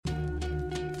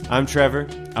I'm Trevor.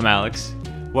 I'm Alex.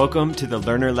 Welcome to the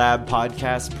Learner Lab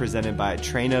podcast presented by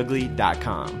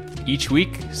trainugly.com. Each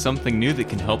week, something new that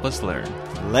can help us learn.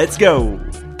 Let's go!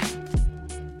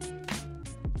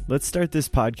 Let's start this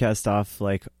podcast off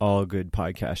like all good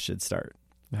podcasts should start.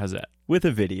 How's that? With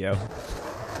a video.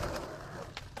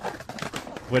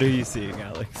 What are you seeing,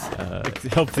 Alex?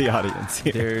 Help the audience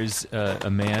here. There's a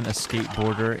man, a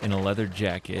skateboarder in a leather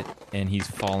jacket, and he's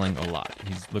falling a lot.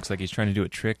 He looks like he's trying to do a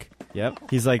trick. Yep.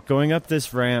 He's like going up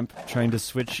this ramp, trying to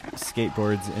switch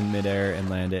skateboards in midair and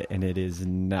land it, and it is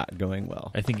not going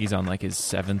well. I think he's on like his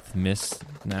 7th miss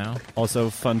now. Also,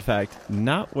 fun fact,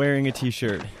 not wearing a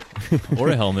t-shirt. Or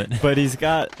a helmet. But he's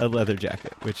got a leather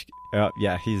jacket, which,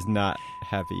 yeah, he's not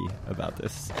happy about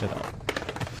this at all.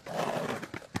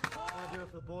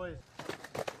 Boys.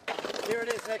 Here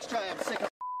it is, next try. I'm sick of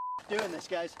doing this,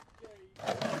 guys.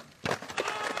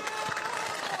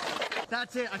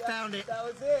 That's it, I found it. That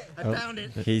was it. I found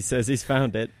it. He says he's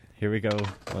found it. Here we go.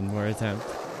 One more attempt.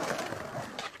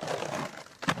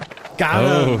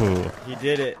 Got him! He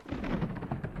did it.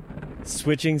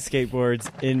 Switching skateboards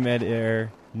in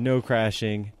midair, no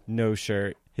crashing, no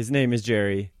shirt. His name is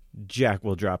Jerry. Jack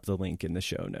will drop the link in the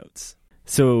show notes.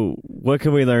 So what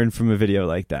can we learn from a video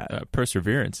like that?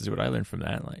 Perseverance is what I learned from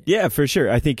that. Yeah, for sure.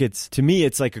 I think to me,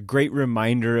 it's like a great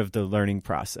reminder of the learning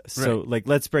process. Right. So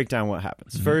let's break down what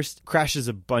happens. Mm-hmm. First, crashes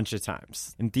a bunch of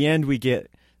times. At the end, we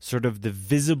get sort of the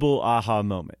visible aha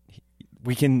moment.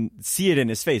 We can see it in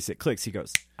his face. It clicks. He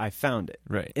goes, I found it.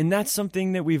 Right. And that's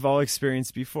something that we've all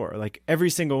experienced before. Like every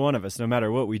single one of us, no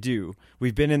matter what we do,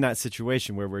 we've been in that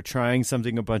situation where we're trying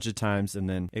something a bunch of times and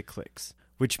then it clicks.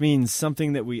 Which means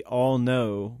something that we all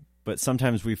know, but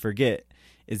sometimes we forget,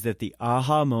 is that the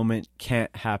aha moment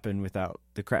can't happen without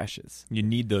the crashes. You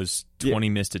need those 20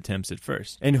 missed attempts at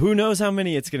first. And who knows how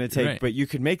many it's going to take, right. But you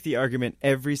could make the argument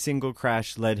every single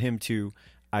crash led him to,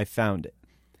 I found it.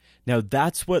 Now,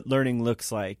 that's what learning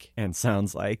looks like and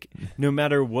sounds like, no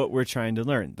matter what we're trying to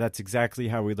learn. That's exactly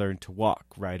how we learn to walk,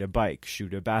 ride a bike,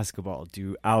 shoot a basketball,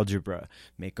 do algebra,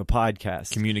 make a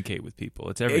podcast. Communicate with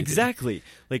people. It's everything. Exactly.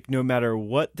 Like, no matter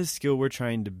what the skill we're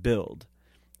trying to build,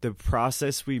 the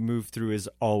process we move through is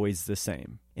always the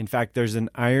same. In fact, there's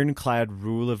an ironclad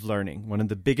rule of learning, one of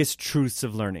the biggest truths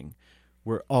of learning.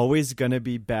 We're always going to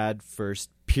be bad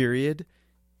first, period,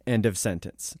 end of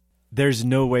sentence. There's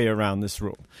no way around this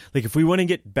rule. Like if we want to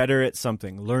get better at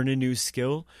something, learn a new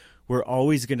skill, we're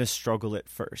always going to struggle at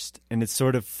first. And it's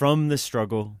sort of from the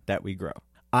struggle that we grow.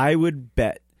 I would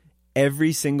bet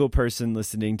every single person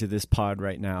listening to this pod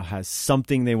right now has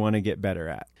something they want to get better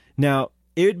at. Now,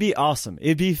 it would be awesome.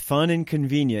 It'd be fun and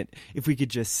convenient if we could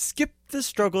just skip the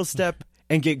struggle step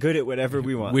and get good at whatever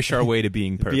we want. Wish our way to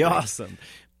being perfect. It'd be awesome.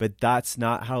 But that's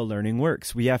not how learning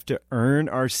works. We have to earn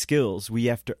our skills. We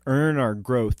have to earn our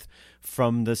growth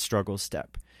from the struggle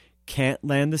step. Can't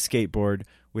land the skateboard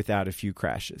without a few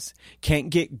crashes.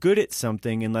 Can't get good at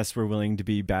something unless we're willing to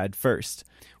be bad first.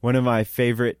 One of my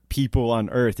favorite people on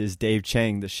earth is Dave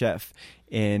Chang, the chef.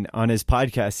 And on his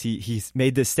podcast, he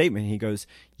made this statement. He goes,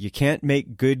 you can't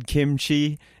make good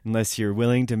kimchi unless you're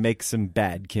willing to make some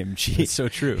bad kimchi. It's so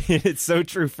true. It's so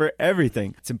true for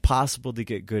everything. It's impossible to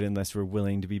get good unless we're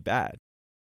willing to be bad.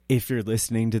 If you're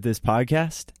listening to this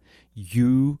podcast,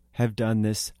 you have done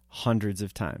this hundreds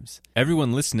of times.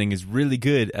 Everyone listening is really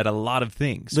good at a lot of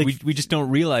things. Like, we just don't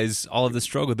realize all of the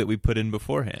struggle that we put in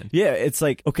beforehand. Yeah, it's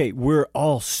like, okay, we're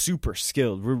all super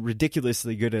skilled. We're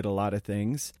ridiculously good at a lot of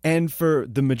things. And for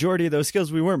the majority of those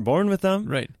skills, we weren't born with them.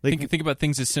 Right. Like, think about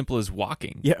things as simple as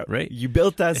walking. Yeah. Right. You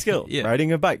built that skill. Yeah.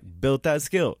 Riding a bike, built that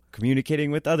skill.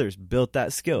 Communicating with others, built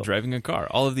that skill. Driving a car,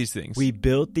 all of these things. We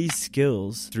built these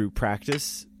skills through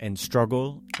practice and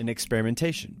struggle and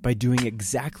experimentation by doing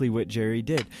exactly what Jerry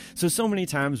did. So many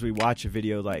times we watch a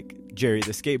video like Jerry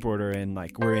the skateboarder and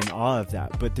like we're in awe of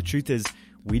that. But the truth is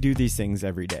we do these things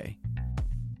every day.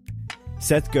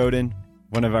 Seth Godin,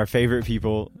 one of our favorite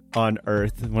people on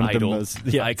earth, one idol. of the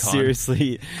most, Icon.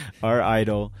 Seriously, our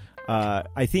idol,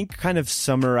 I think kind of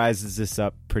summarizes this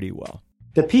up pretty well.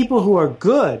 The people who are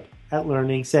good at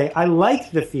learning say, I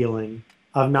like the feeling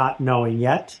of not knowing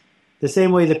yet. The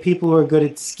same way the people who are good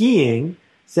at skiing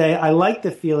say, I like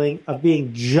the feeling of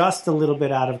being just a little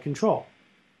bit out of control.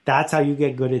 That's how you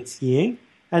get good at skiing,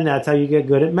 and that's how you get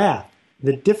good at math.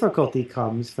 The difficulty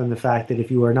comes from the fact that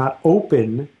if you are not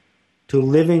open to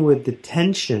living with the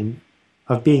tension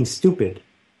of being stupid,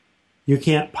 you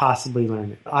can't possibly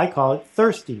learn it. I call it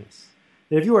thirstiness.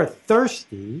 And if you are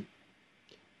thirsty,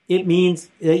 it means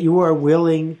that you are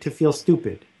willing to feel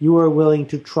stupid. You are willing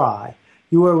to try.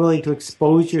 You are willing to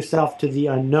expose yourself to the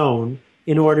unknown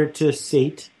in order to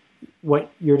sate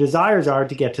what your desires are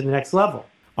to get to the next level.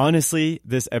 Honestly,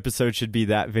 this episode should be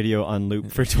that video on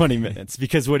loop for 20 minutes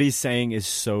because what he's saying is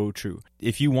so true.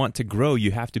 If you want to grow,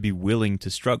 you have to be willing to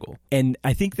struggle. And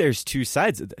I think there's two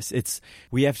sides of this.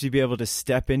 We have to be able to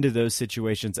step into those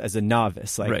situations as a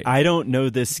novice. Like, Right. I don't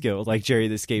know this skill, like Jerry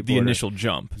the skateboarder. The initial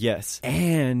jump. Yes.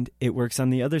 And it works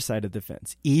on the other side of the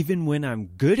fence. Even when I'm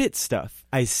good at stuff,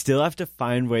 I still have to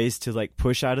find ways to like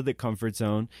push out of the comfort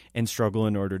zone and struggle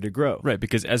in order to grow. Right,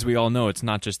 because as we all know, it's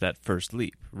not just that first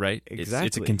leap, right? Exactly.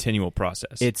 It's a continual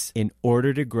process. It's in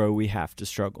order to grow, we have to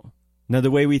struggle. Now, the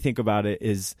way we think about it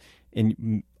is,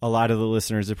 and a lot of the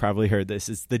listeners have probably heard this,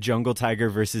 it's the jungle tiger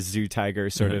versus zoo tiger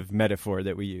sort of metaphor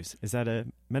that we use. Is that a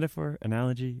metaphor,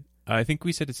 analogy? I think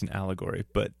we said it's an allegory,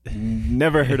 but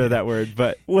Never heard of that word,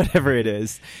 but whatever it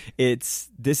is,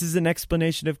 this is an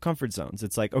explanation of comfort zones.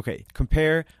 It's like, okay,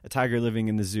 compare a tiger living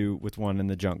in the zoo with one in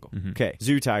the jungle. Okay,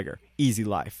 zoo tiger, easy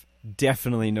life.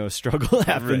 Definitely no struggle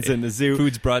happens in the zoo.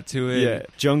 Food's brought to it. Yeah.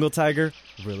 Jungle tiger,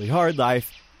 really hard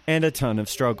life and a ton of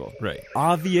struggle. Right.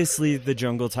 Obviously, the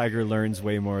jungle tiger learns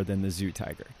way more than the zoo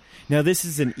tiger. Now, this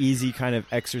is an easy kind of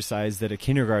exercise that a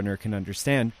kindergartner can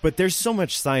understand, but there's so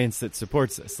much science that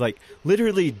supports this. Like,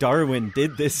 literally, Darwin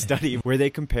did this study where they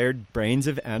compared brains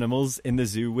of animals in the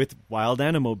zoo with wild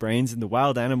animal brains, and the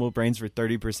wild animal brains were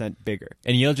 30% bigger.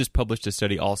 And Yale just published a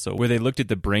study also where they looked at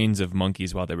the brains of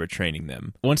monkeys while they were training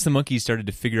them. Once the monkeys started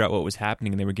to figure out what was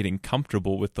happening and they were getting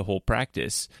comfortable with the whole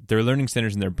practice, their learning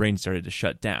centers in their brain started to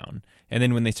shut down. And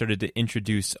then when they started to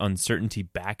introduce uncertainty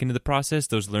back into the process,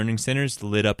 those learning centers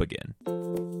lit up again.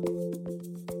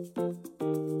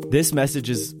 This message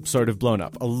is sort of blown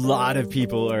up. A lot of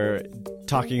people are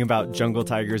talking about jungle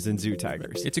tigers and zoo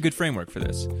tigers. It's a good framework for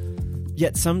this.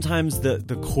 Yet sometimes the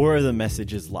core of the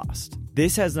message is lost.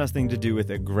 This has nothing to do with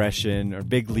aggression or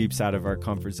big leaps out of our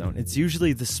comfort zone. It's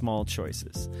usually the small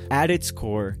choices. At its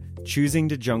core, choosing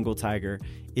to jungle tiger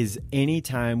is any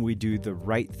time we do the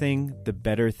right thing, the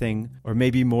better thing, or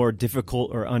maybe more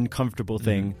difficult or uncomfortable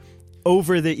thing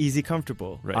over the easy,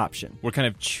 comfortable option. We're kind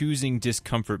of choosing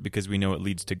discomfort because we know it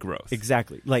leads to growth.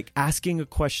 Exactly. Like asking a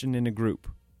question in a group.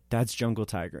 That's jungle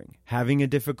tigering. Having a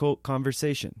difficult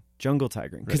conversation. Jungle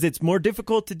tigering. Because it's more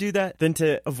difficult to do that than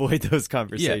to avoid those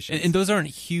conversations. Yeah, and those aren't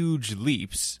huge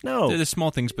leaps. No. They're the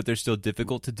small things, but they're still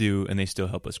difficult to do, and they still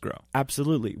help us grow.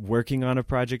 Absolutely. Working on a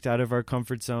project out of our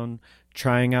comfort zone,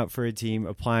 trying out for a team,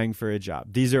 applying for a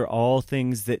job. These are all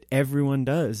things that everyone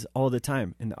does all the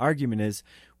time. And the argument is,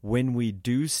 when we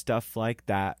do stuff like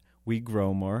that, we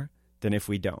grow more than if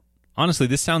we don't. Honestly,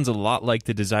 this sounds a lot like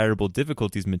the desirable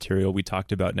difficulties material we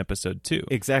talked about in episode 2.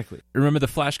 Exactly. Remember the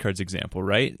flashcards example,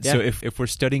 right? Yeah. So if we're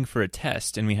studying for a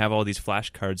test and we have all these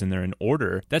flashcards and they're in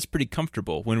order, that's pretty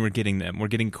comfortable when we're getting them. We're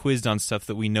getting quizzed on stuff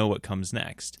that we know what comes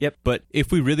next. Yep. But if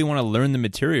we really want to learn the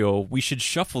material, we should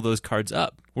shuffle those cards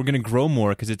up. We're going to grow more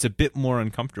because it's a bit more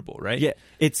uncomfortable, right? Yeah,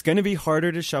 it's going to be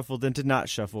harder to shuffle than to not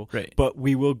shuffle, right? But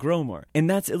we will grow more. And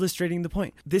that's illustrating the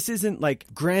point. This isn't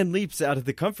like grand leaps out of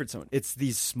the comfort zone. It's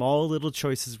these small little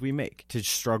choices we make to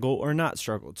struggle or not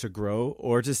struggle, to grow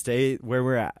or to stay where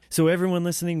we're at. So everyone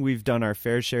listening, we've done our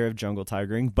fair share of jungle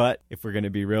tigering, but if we're going to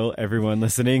be real, everyone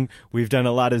listening, we've done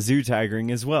a lot of zoo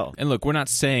tigering as well. And look, we're not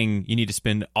saying you need to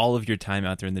spend all of your time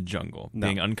out there in the jungle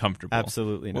being uncomfortable.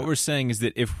 Absolutely not. What we're saying is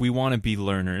that if we want to be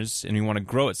learners and we want to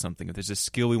grow at something, if there's a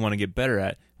skill we want to get better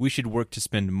at, we should work to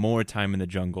spend more time in the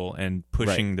jungle and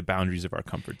pushing the boundaries of our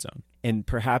comfort zone. And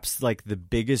perhaps like the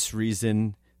biggest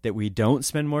reason that we don't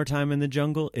spend more time in the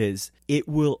jungle is it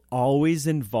will always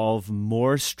involve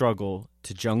more struggle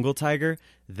to jungle tiger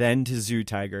than to zoo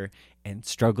tiger, and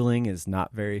struggling is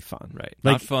not very fun. Right.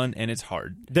 Like, not fun, and it's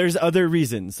hard. There's other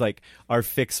reasons, like our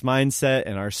fixed mindset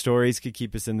and our stories could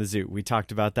keep us in the zoo. We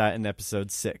talked about that in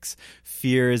episode 6.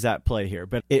 Fear is at play here,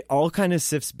 but it all kind of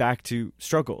sifts back to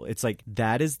struggle. It's like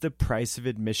that is the price of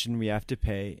admission we have to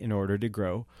pay in order to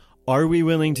grow. Are we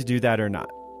willing to do that or not?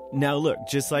 Now look,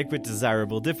 just like with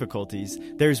desirable difficulties,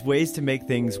 there's ways to make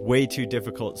things way too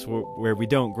difficult where we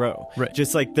don't grow. Right.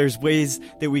 Just like there's ways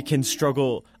that we can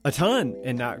struggle a ton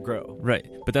and not grow. Right.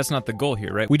 But that's not the goal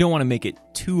here, right? We don't want to make it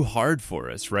too hard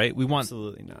for us, right?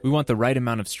 Absolutely not. We want the right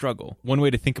amount of struggle. One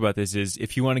way to think about this is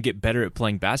if you want to get better at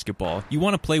playing basketball, you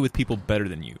want to play with people better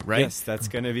than you, right? Yes, that's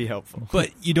going to be helpful. But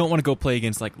you don't want to go play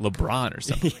against like LeBron or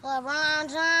something. LeBron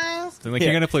James. So, like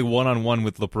you're going to play one-on-one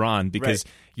with LeBron because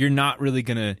you're not really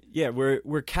going to... Yeah, we're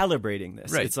calibrating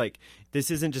this. Right. It's like, this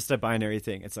isn't just a binary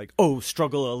thing. It's like, oh,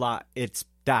 struggle a lot.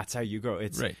 That's how you grow.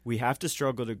 It's we have to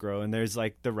struggle to grow, and there's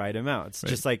like the right amount. It's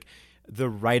just like the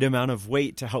right amount of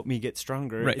weight to help me get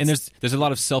stronger. Right. And there's a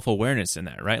lot of self-awareness in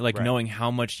that, right? Like knowing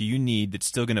how much you need that's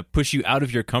still going to push you out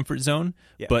of your comfort zone,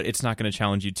 but it's not going to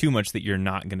challenge you too much that you're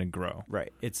not going to grow.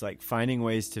 Right. It's like finding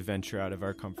ways to venture out of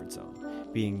our comfort zone,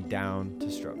 being down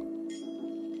to struggle.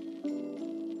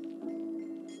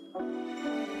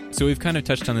 So we've kind of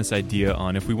touched on this idea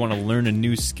on if we want to learn a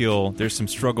new skill, there's some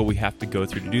struggle we have to go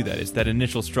through to do that. It's that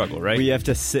initial struggle, right? We have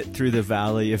to sit through the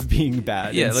valley of being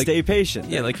bad and stay patient.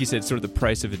 Yeah, like you said, it's sort of the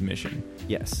price of admission.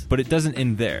 Yes. But it doesn't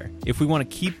end there. If we want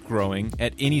to keep growing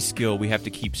at any skill, we have to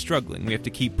keep struggling. We have to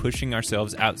keep pushing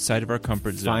ourselves outside of our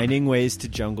comfort zone. Finding ways to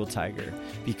jungle tiger.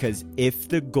 Because if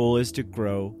the goal is to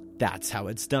grow, that's how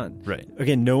it's done. Right.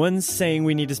 Again, no one's saying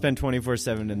we need to spend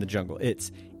 24/7 in the jungle.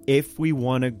 It's if we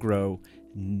want to grow,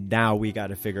 now we got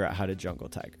to figure out how to jungle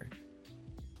tiger.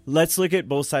 Let's look at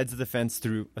both sides of the fence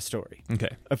through a story. Okay.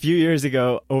 A few years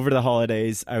ago, over the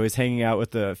holidays, I was hanging out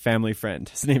with a family friend.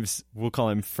 His name's, we'll call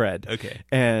him Fred. Okay.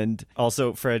 And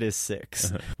also, Fred is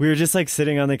 6. We were just like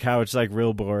sitting on the couch, like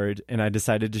real bored, and I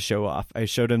decided to show off. I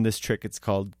showed him this trick. It's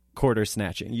called quarter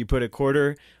snatching. You put a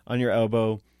quarter on your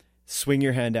elbow, swing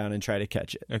your hand down, and try to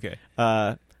catch it. Okay.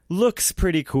 Looks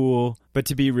pretty cool, but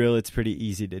to be real, it's pretty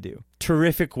easy to do.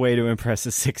 Terrific way to impress a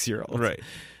 6-year-old. Right.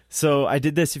 So I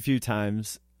did this a few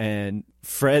times, and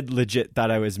Fred legit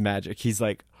thought I was magic. He's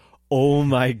like, oh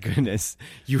my goodness,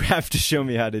 you have to show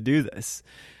me how to do this.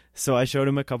 So I showed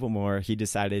him a couple more. He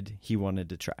decided he wanted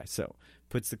to try. So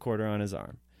puts the quarter on his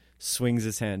arm, swings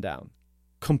his hand down,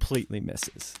 completely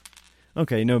misses.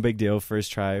 Okay, no big deal.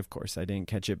 First try, of course, I didn't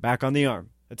catch it. Back on the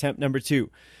arm. Attempt number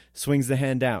 2. Swings the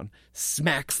hand down,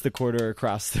 smacks the quarter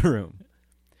across the room.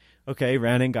 Okay,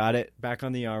 ran and got it. Back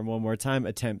on the arm one more time.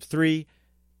 Attempt 3,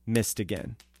 missed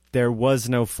again. There was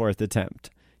no 4th attempt.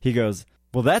 He goes,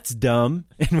 well, that's dumb,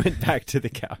 and went back to the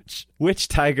couch. Which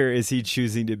tiger is he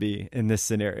choosing to be in this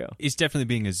scenario? He's definitely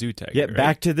being a zoo tiger. Yeah, right?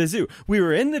 back to the zoo. We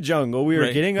were in the jungle. We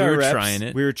were getting our reps. Trying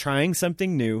it. We were trying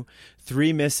something new.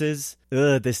 3 misses.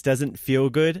 Ugh, this doesn't feel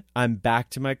good. I'm back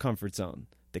to my comfort zone.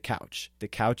 The couch. The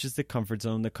couch is the comfort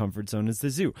zone. The comfort zone is the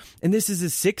zoo. And this is a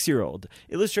 6-year-old.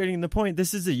 Illustrating the point,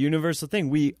 this is a universal thing.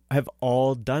 We have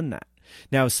all done that.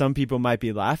 Now, some people might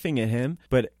be laughing at him,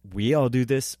 but we all do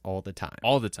this all the time.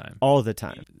 All the time. All the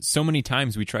time. So many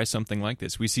times we try something like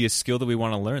this. We see a skill that we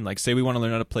want to learn. Like, say we want to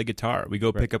learn how to play guitar. We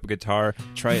go pick up a guitar,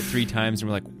 try it 3 times, and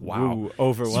we're like, wow. Ooh,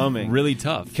 overwhelming. It's really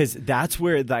tough. Because that's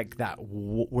where, like,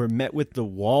 we're met with the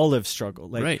wall of struggle.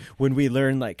 Like, when we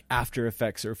learn, like, After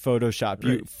Effects or Photoshop,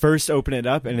 you first open it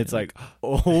up, and it's like,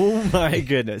 oh, my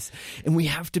goodness. And we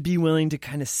have to be willing to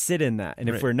kind of sit in that. And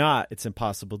if we're not, it's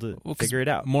impossible to figure it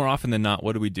out. More often than not,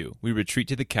 what do? We retreat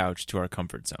to the couch, to our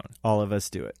comfort zone. All of us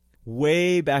do it.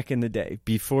 Way back in the day,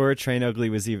 before Train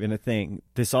Ugly was even a thing,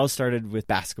 this all started with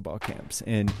basketball camps.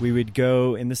 And we would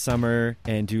go in the summer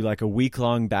and do like a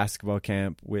week-long basketball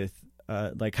camp with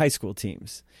like high school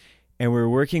teams. And we were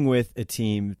working with a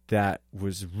team that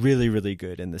was really, really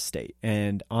good in the state.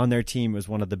 And on their team was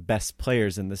one of the best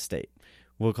players in the state.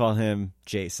 We'll call him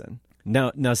Jason.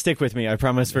 Now stick with me. I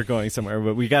promise we're going somewhere,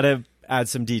 but we got to add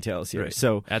some details here. Right.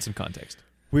 So add some context.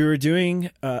 We were doing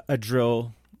a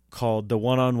drill called the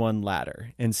one-on-one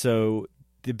ladder. And so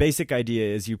the basic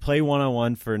idea is you play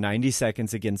one-on-one for 90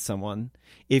 seconds against someone.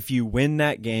 If you win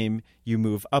that game, you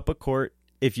move up a court.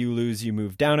 If you lose, you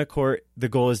move down a court. The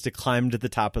goal is to climb to the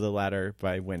top of the ladder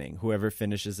by winning. Whoever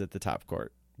finishes at the top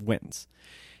court wins.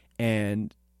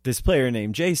 And this player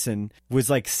named Jason was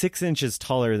like 6 inches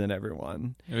taller than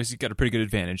everyone. He's got a pretty good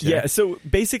advantage there. Yeah, so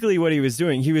basically what he was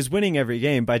doing, he was winning every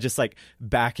game by just like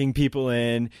backing people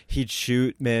in. He'd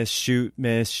shoot, miss,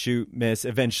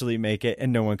 eventually make it,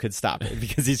 and no one could stop it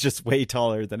because he's just way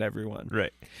taller than everyone.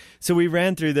 Right. So we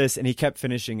ran through this, and he kept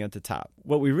finishing at the top.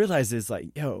 What we realized is like,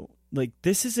 like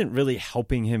this isn't really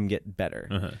helping him get better.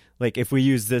 Uh-huh. Like if we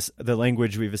use the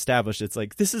language we've established, it's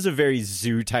like this is a very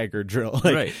zoo tiger drill.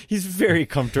 Like he's very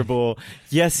comfortable.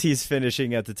 Yes, he's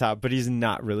finishing at the top, but he's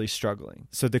not really struggling.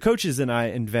 So the coaches and I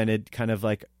invented kind of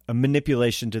like a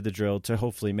manipulation to the drill to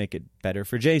hopefully make it better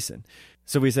for Jason.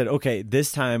 So we said, okay,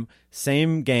 this time,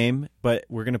 same game, but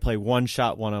we're going to play one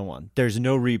shot one-on-one. There's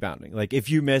no rebounding. Like if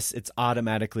you miss, it's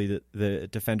automatically the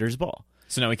defender's ball.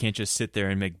 So now we can't just sit there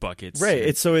and make buckets. Right.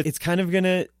 It's kind of going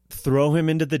to throw him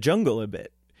into the jungle a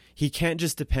bit. He can't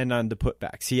just depend on the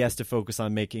putbacks. He has to focus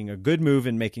on making a good move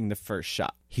and making the first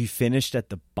shot. He finished at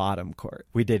the bottom court.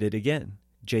 We did it again.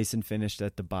 Jason finished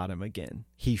at the bottom again.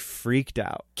 He freaked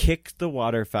out, kicked the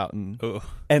water fountain,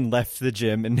 and left the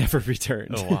gym and never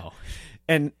returned. Oh, wow.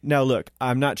 And now look,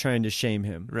 I'm not trying to shame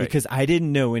him because I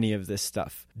didn't know any of this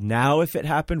stuff. Now, if it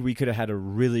happened, we could have had a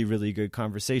really, really good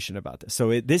conversation about this.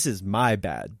 So this is my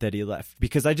bad that he left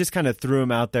because I just kind of threw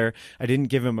him out there. I didn't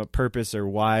give him a purpose or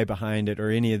why behind it or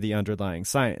any of the underlying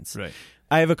science. Right.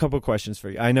 I have a couple questions for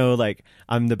you. I know like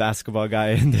I'm the basketball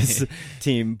guy in this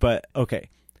team, but okay.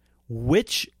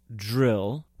 Which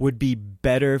drill would be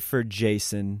better for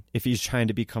Jason if he's trying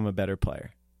to become a better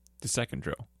player? The second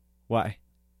drill. Why?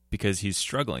 Because he's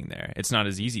struggling there. It's not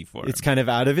as easy for him. It's kind of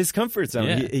out of his comfort zone.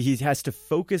 Yeah. He has to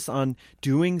focus on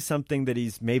doing something that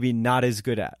he's maybe not as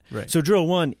good at. Right. So drill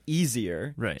 1,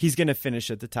 easier. Right. He's going to finish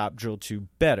at the top. Drill 2,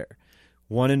 better.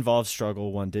 One involved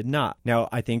struggle, one did not. Now,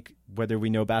 I think whether we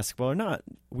know basketball or not,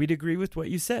 we'd agree with what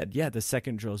you said. Yeah, the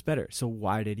second drill is better. So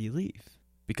why did he leave?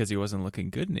 Because he wasn't looking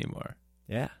good anymore.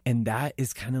 Yeah. And that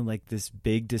is kind of like this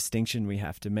big distinction we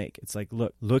have to make. It's like,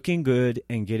 look, looking good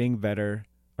and getting better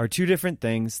are two different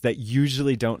things that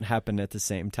usually don't happen at the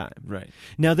same time. Right.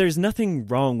 Now, there's nothing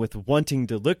wrong with wanting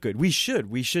to look good. We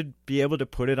should be able to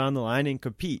put it on the line and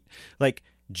compete. Like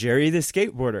Jerry the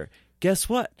skateboarder, guess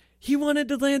what? He wanted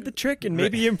to land the trick and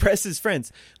maybe impress his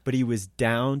friends, but he was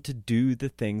down to do the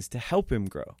things to help him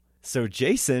grow. So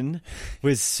Jason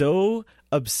was so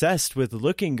obsessed with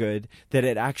looking good that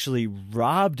it actually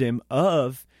robbed him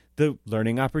of the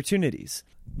learning opportunities.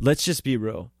 Let's just be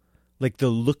real. Like the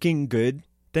looking good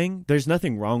thing, there's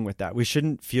nothing wrong with that. We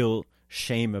shouldn't feel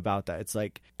shame about that. It's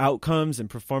like outcomes and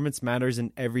performance matters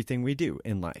in everything we do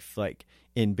in life, like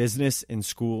in business, in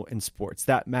school, in sports.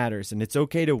 That matters, and it's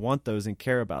okay to want those and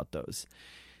care about those.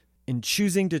 In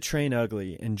choosing to train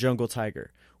ugly in Jungle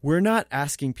Tiger, we're not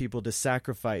asking people to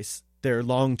sacrifice their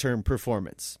long-term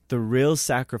performance. The real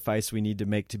sacrifice we need to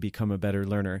make to become a better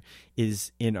learner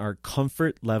is in our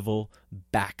comfort level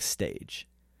backstage.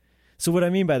 So what I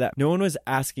mean by that, no one was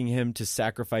asking him to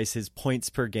sacrifice his points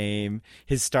per game,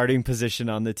 his starting position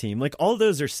on the team. Like all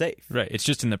those are safe. Right. It's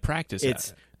just in the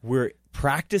practice. We're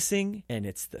practicing and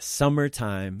it's the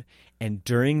summertime. And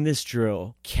during this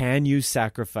drill, can you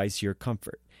sacrifice your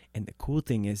comfort? And the cool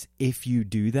thing is if you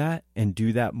do that and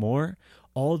do that more,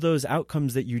 all those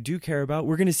outcomes that you do care about,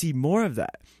 we're going to see more of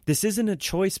that. This isn't a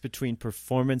choice between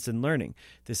performance and learning.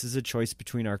 This is a choice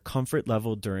between our comfort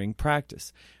level during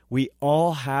practice. We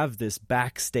all have this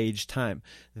backstage time.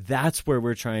 That's where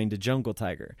we're trying to Jungle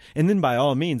Tiger. And then by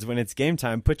all means, when it's game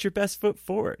time, put your best foot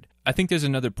forward. I think there's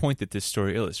another point that this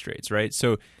story illustrates, right?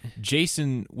 So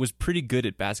Jason was pretty good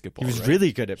at basketball. He was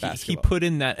really good at basketball. He put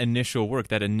in that initial work,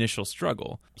 that initial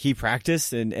struggle. He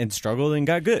practiced and struggled and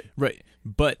got good. Right.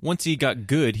 But once he got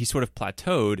good, he sort of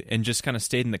plateaued and just kind of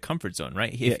stayed in the comfort zone,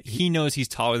 right? He knows he's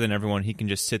taller than everyone. He can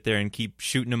just sit there and keep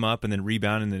shooting him up and then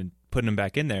rebound and then putting him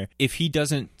back in there. If he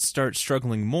doesn't start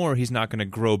struggling more, he's not going to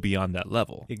grow beyond that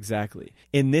level. Exactly.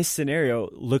 In this scenario,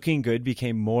 looking good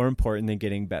became more important than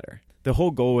getting better. The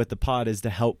whole goal with the pod is to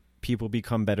help people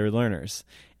become better learners.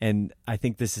 And I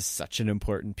think this is such an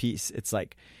important piece. It's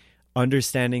like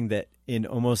understanding that in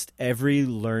almost every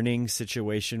learning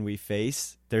situation we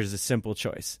face, there's a simple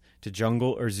choice: to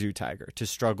jungle or zoo tiger, to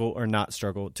struggle or not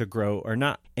struggle, to grow or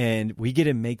not. And we get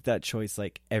to make that choice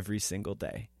like every single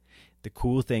day. The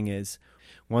cool thing is,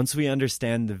 once we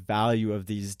understand the value of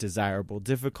these desirable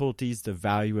difficulties, the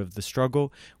value of the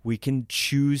struggle, we can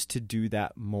choose to do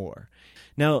that more.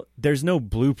 Now, there's no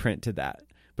blueprint to that,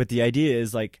 but the idea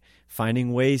is like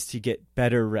finding ways to get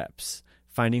better reps,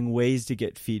 finding ways to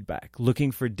get feedback,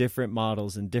 looking for different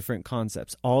models and different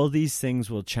concepts. All these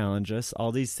things will challenge us.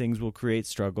 All these things will create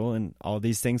struggle, and all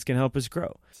these things can help us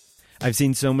grow. I've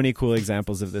seen so many cool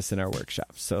examples of this in our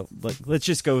workshops. So let's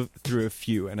just go through a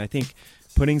few. And I think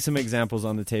putting some examples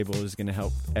on the table is going to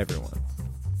help everyone.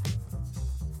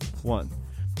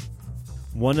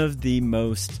 One of the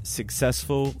most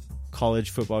successful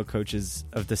college football coaches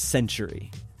of the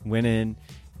century went in,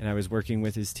 and I was working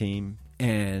with his team,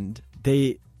 and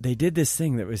they did this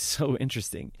thing that was so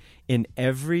interesting. In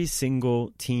every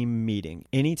single team meeting,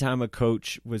 anytime a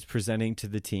coach was presenting to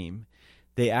the team,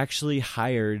 they actually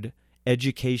hired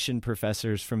education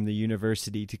professors from the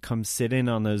university to come sit in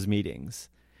on those meetings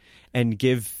and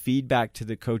give feedback to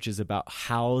the coaches about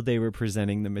how they were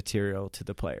presenting the material to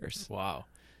the players. Wow.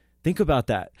 Think about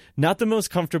that. Not the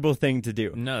most comfortable thing to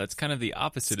do. No, it's kind of the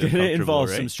opposite of comfortable. It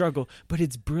involves right? some struggle, but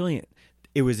it's brilliant.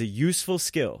 It was a useful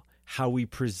skill, how we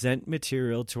present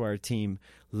material to our team.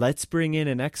 Let's bring in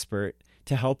an expert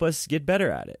to help us get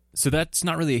better at it. So that's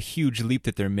not really a huge leap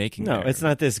that they're making. No, there. It's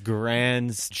not this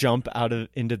grand jump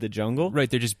into the jungle. Right,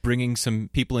 they're just bringing some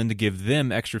people in to give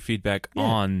them extra feedback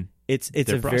on It's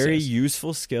their a process. very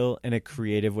useful skill and a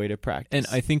creative way to practice. And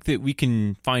I think that we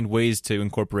can find ways to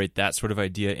incorporate that sort of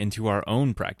idea into our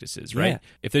own practices, right? Yeah.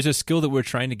 If there's a skill that we're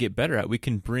trying to get better at, we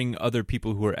can bring other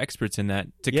people who are experts in that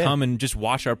to Yeah. come and just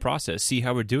watch our process, see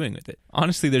how we're doing with it.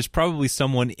 Honestly, there's probably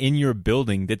someone in your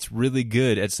building that's really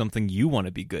good at something you want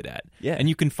to be good at. Yeah. And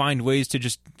you can find ways to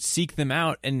just seek them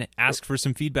out and ask for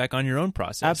some feedback on your own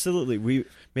process. Absolutely.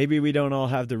 Maybe we don't all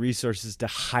have the resources to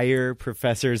hire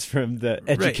professors from the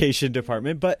education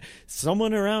department, but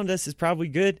someone around us is probably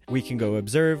good. We can go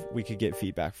observe. We could get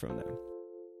feedback from them.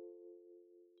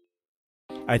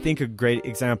 I think a great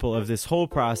example of this whole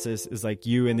process is like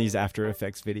you in these After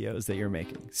Effects videos that you're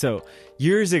making. So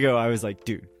years ago, I was like,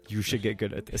 dude, you should get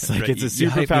good at this. Like, Right. it's a You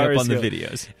hype me superpower up on the skill.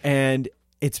 videos. And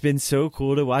it's been so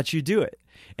cool to watch you do it.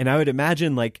 And I would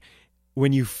imagine, like,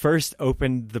 when you first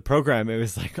opened the program, it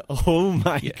was like, oh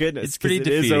my goodness, it's pretty 'cause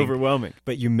it is defeating. overwhelming.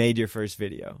 But you made your first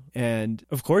video. And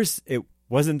of course, it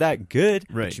wasn't that good,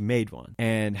 Right. but you made one.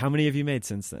 And how many have you made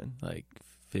since then? Like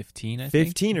 15, I think.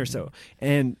 15 or so.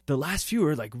 And the last few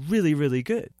were like really, really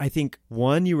good. I think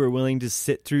one, you were willing to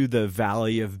sit through the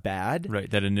valley of bad. Right,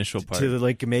 that initial part. To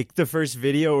like make the first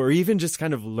video or even just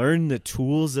kind of learn the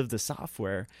tools of the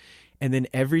software. And then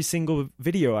every single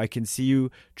video, I can see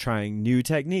you trying new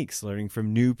techniques, learning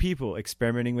from new people,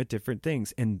 experimenting with different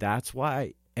things. And that's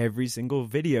why every single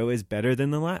video is better than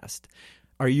the last.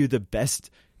 Are you the best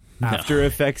After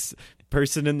Effects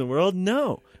person in the world?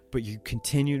 No. But you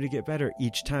continue to get better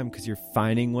each time because you're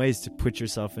finding ways to put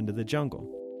yourself into the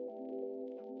jungle.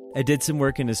 I did some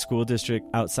work in a school district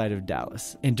outside of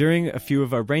Dallas. And during a few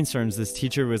of our brainstorms, this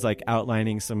teacher was like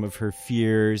outlining some of her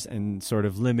fears and sort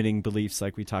of limiting beliefs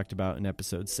like we talked about in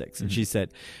episode 6. And she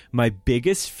said, my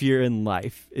biggest fear in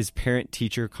life is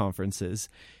parent-teacher conferences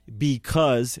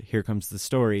because, here comes the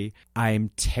story,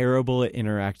 I'm terrible at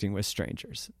interacting with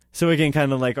strangers. So again,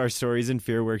 kind of like our stories and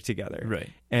fear work together. Right.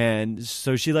 And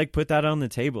so she like put that on the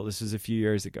table. This was a few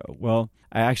years ago. Well,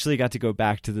 I actually got to go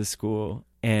back to the school,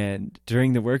 and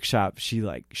during the workshop, she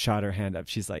like shot her hand up.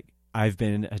 She's like, I've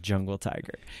been a jungle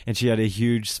tiger. And she had a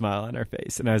huge smile on her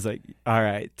face. And I was like, all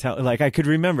right, I could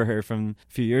remember her from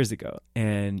a few years ago.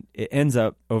 And it ends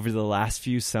up over the last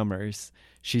few summers,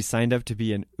 she signed up to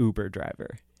be an Uber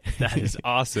driver. That is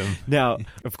awesome. Now,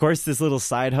 of course, this little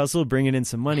side hustle, bringing in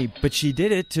some money, but she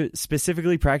did it to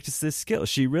specifically practice this skill.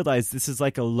 She realized this is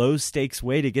like a low stakes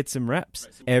way to get some reps.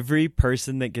 Every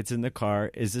person that gets in the car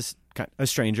is a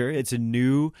stranger. It's a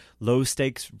new low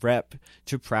stakes rep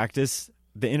to practice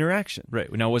the interaction.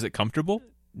 Right. Now, was it comfortable?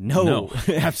 No.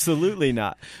 Absolutely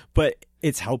not. But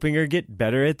it's helping her get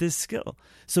better at this skill.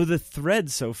 So the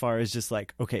thread so far is just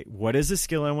like, okay, what is a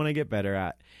skill I want to get better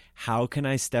at? How can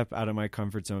I step out of my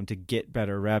comfort zone to get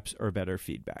better reps or better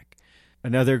feedback?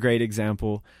 Another great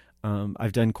example,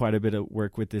 I've done quite a bit of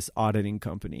work with this auditing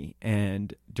company.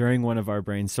 And during one of our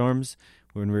brainstorms,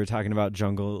 when we were talking about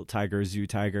jungle tiger, zoo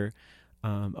tiger,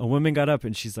 a woman got up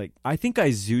and she's like, I think I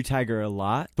zoo tiger a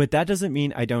lot, but that doesn't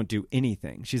mean I don't do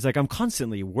anything. She's like, I'm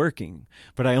constantly working,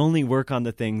 but I only work on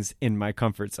the things in my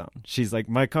comfort zone. She's like,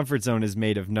 my comfort zone is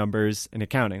made of numbers and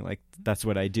accounting. Like, that's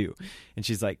what I do. And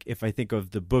she's like, if I think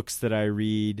of the books that I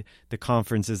read, the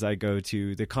conferences I go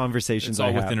to, the conversations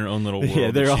I have. It's all within her own little world. Yeah,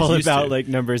 they're that she's all used about to. like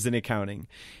numbers and accounting.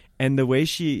 And the way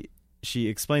she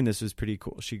explained this was pretty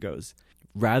cool. She goes,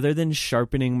 rather than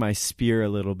sharpening my spear a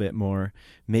little bit more,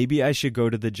 maybe I should go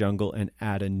to the jungle and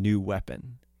add a new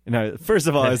weapon. And first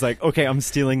of all, I was like, okay, I'm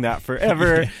stealing that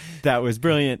forever. That was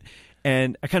brilliant.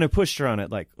 And I kind of pushed her on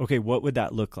it, like, okay, what would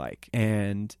that look like?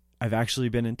 And I've actually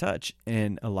been in touch,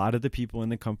 and a lot of the people in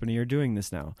the company are doing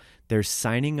this now. They're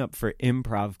signing up for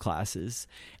improv classes,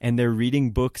 and they're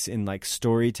reading books in like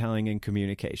storytelling and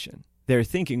communication. Their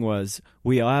thinking was,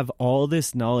 we have all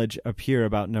this knowledge up here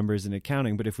about numbers and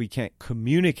accounting, but if we can't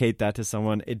communicate that to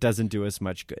someone, it doesn't do us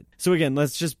much good. So again,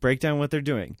 let's just break down what they're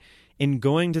doing. In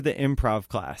going to the improv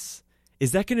class,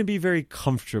 is that going to be very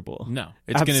comfortable? No,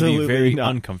 it's going to be very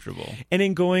uncomfortable. And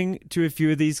in going to a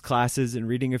few of these classes and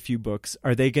reading a few books,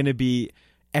 are they going to be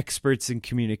experts in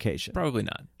communication? Probably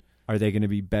not. Are they going to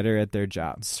be better at their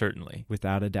job? Certainly.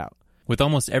 Without a doubt. With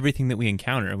almost everything that we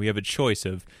encounter, we have a choice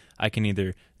of, I can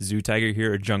either zoo tiger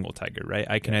here or jungle tiger, right?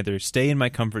 I can either stay in my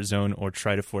comfort zone or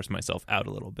try to force myself out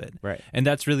a little bit. Right. And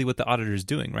that's really what the auditor is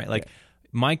doing, right? Like,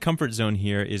 my comfort zone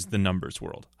here is the numbers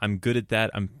world. I'm good at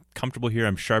that. I'm comfortable here.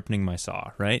 I'm sharpening my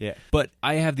saw, right? Yeah. But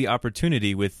I have the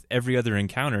opportunity with every other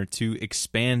encounter to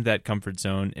expand that comfort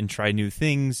zone and try new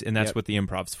things, and that's what the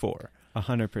improv's for.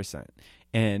 100%.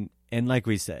 And like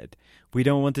we said, we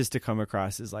don't want this to come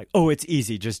across as like, oh, it's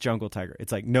easy, just jungle tiger.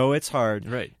 It's like, no, it's hard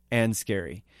and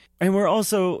scary. And we're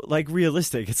also like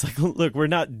realistic. It's like, look, we're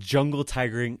not jungle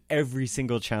tigering every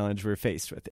single challenge we're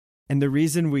faced with. And the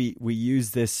reason we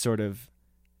use this sort of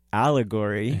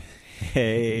allegory,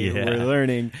 we're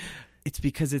learning, it's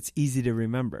because it's easy to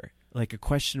remember. Like a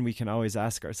question we can always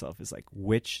ask ourselves is like,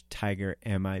 which tiger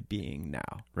am I being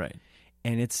now? Right.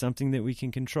 And it's something that we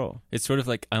can control. It's sort of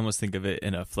like, I almost think of it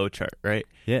in a flow chart, right?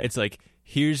 Yeah. It's like,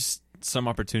 here's some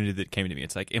opportunity that came to me.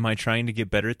 It's like, am I trying to get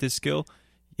better at this skill?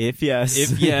 If yes.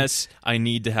 If yes, I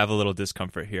need to have a little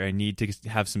discomfort here. I need to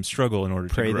have some struggle in order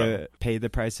to grow. Pay the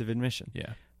price of admission.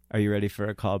 Yeah. Are you ready for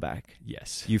a callback?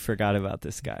 Yes. You forgot about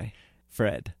this guy,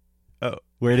 Fred. Oh.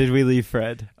 Where did we leave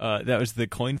Fred? That was the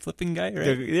coin flipping guy,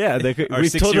 right?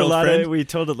 We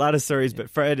told a lot of stories,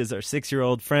 but Fred is our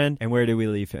 6-year-old friend. And where did we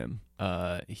leave him?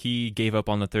 He gave up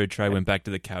on the third try, went back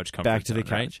to the couch. Back to the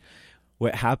couch. Right?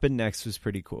 What happened next was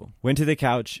pretty cool. Went to the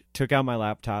couch, took out my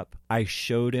laptop. I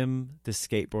showed him the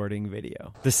skateboarding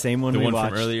video. The same one we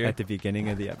watched earlier at the beginning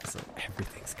of the episode.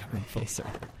 Everything's coming full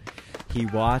circle. He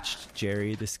watched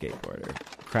Jerry, the skateboarder,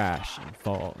 crash and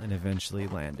fall and eventually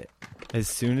land it. As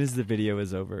soon as the video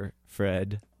was over,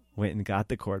 Fred went and got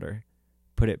the quarter,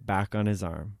 put it back on his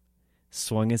arm,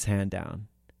 swung his hand down,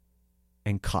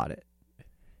 and caught it.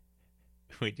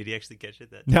 Wait, did he actually catch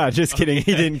it? No, just kidding.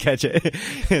 Okay. He didn't catch it.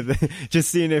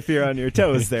 Just seeing if you're on your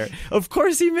toes there. Of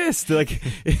course he missed. Like,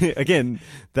 again,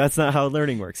 that's not how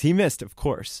learning works. He missed, of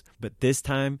course. But this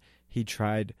time, he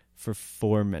tried for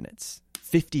 4 minutes.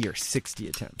 50 or 60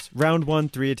 attempts. Round 1,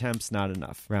 3 attempts, not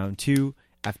enough. Round 2,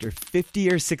 after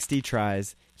 50 or 60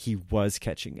 tries, he was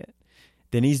catching it.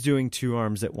 Then he's doing 2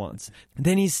 arms at once. And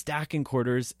then he's stacking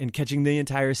quarters and catching the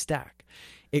entire stack.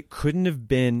 It couldn't have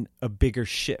been a bigger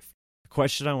shift. The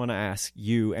question I want to ask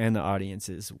you and the audience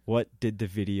is, what did the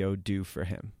video do for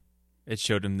him? It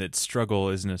showed him that struggle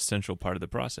is an essential part of the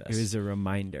process. It was a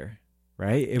reminder,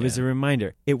 right? It was a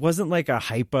reminder. It wasn't like a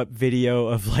hype up video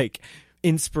of like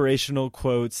inspirational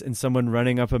quotes and someone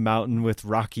running up a mountain with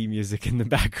Rocky music in the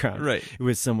background. Right. It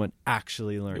was someone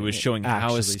actually learning. It was showing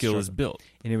how a skill is built.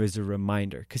 And it was a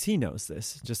reminder, because he knows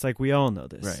this, just like we all know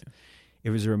this. Right. It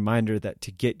was a reminder that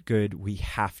to get good, we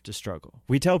have to struggle.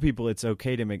 We tell people it's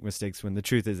okay to make mistakes when the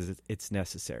truth is it's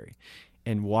necessary.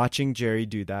 And watching Jerry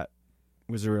do that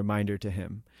was a reminder to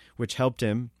him, which helped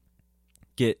him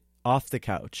get off the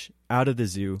couch, out of the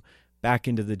zoo, back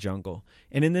into the jungle.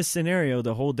 And in this scenario,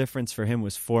 the whole difference for him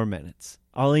was 4 minutes.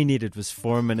 All he needed was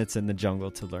 4 minutes in the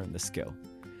jungle to learn the skill.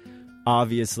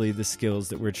 Obviously, the skills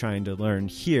that we're trying to learn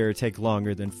here take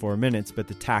longer than 4 minutes, but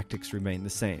the tactics remain the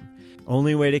same.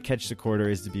 Only way to catch the quarter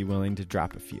is to be willing to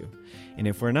drop a few. And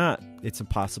if we're not, it's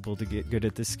impossible to get good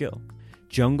at this skill.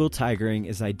 Jungle tigering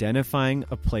is identifying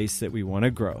a place that we want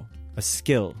to grow, a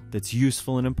skill that's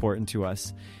useful and important to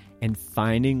us, and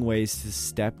finding ways to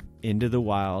step into the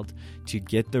wild, to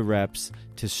get the reps,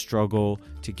 to struggle,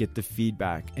 to get the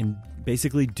feedback, and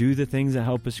basically do the things that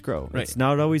help us grow. Right. It's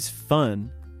not always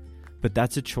fun, but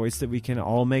that's a choice that we can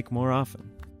all make more often.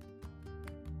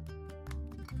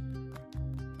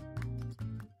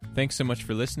 Thanks so much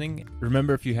for listening.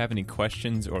 Remember, if you have any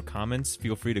questions or comments,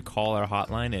 feel free to call our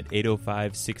hotline at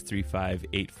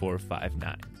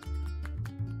 805-635-8459.